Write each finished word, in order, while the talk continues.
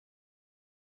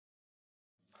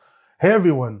Hey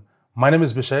everyone, my name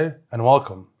is Bishay and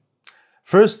welcome.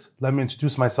 First, let me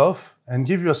introduce myself and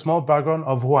give you a small background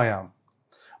of who I am.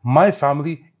 My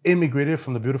family immigrated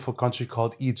from the beautiful country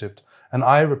called Egypt, and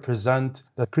I represent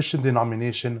the Christian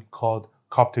denomination called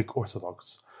Coptic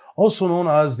Orthodox, also known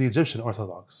as the Egyptian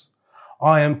Orthodox.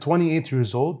 I am 28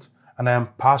 years old and I am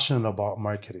passionate about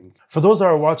marketing. For those that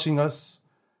are watching us,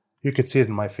 you could see it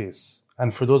in my face.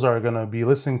 And for those that are going to be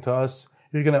listening to us,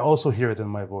 you're going to also hear it in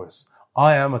my voice.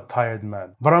 I am a tired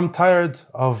man, but I'm tired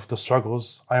of the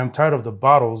struggles. I am tired of the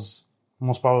battles,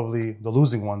 most probably the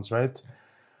losing ones, right?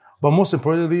 But most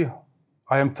importantly,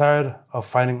 I am tired of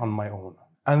fighting on my own.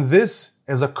 And this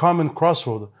is a common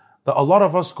crossroad that a lot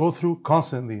of us go through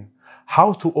constantly.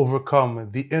 How to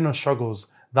overcome the inner struggles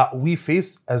that we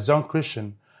face as young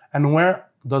Christians, and where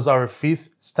does our faith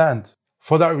stand?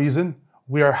 For that reason,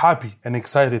 we are happy and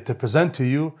excited to present to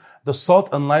you the Salt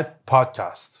and Light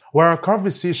podcast, where our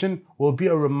conversation will be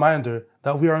a reminder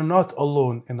that we are not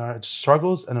alone in our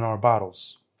struggles and in our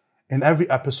battles. In every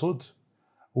episode,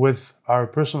 with our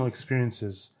personal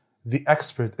experiences, the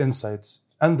expert insights,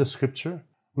 and the scripture,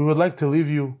 we would like to leave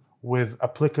you with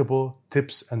applicable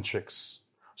tips and tricks.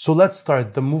 So let's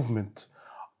start the movement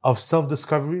of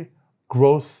self-discovery,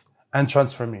 growth, and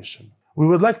transformation. We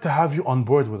would like to have you on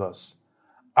board with us,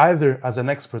 either as an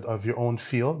expert of your own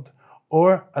field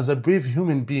or as a brave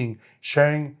human being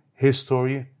sharing his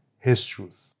story, his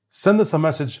truth. Send us a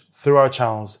message through our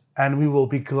channels and we will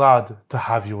be glad to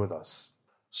have you with us.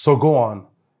 So go on,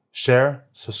 share,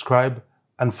 subscribe,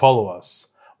 and follow us.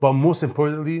 But most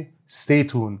importantly, stay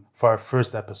tuned for our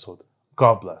first episode.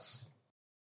 God bless.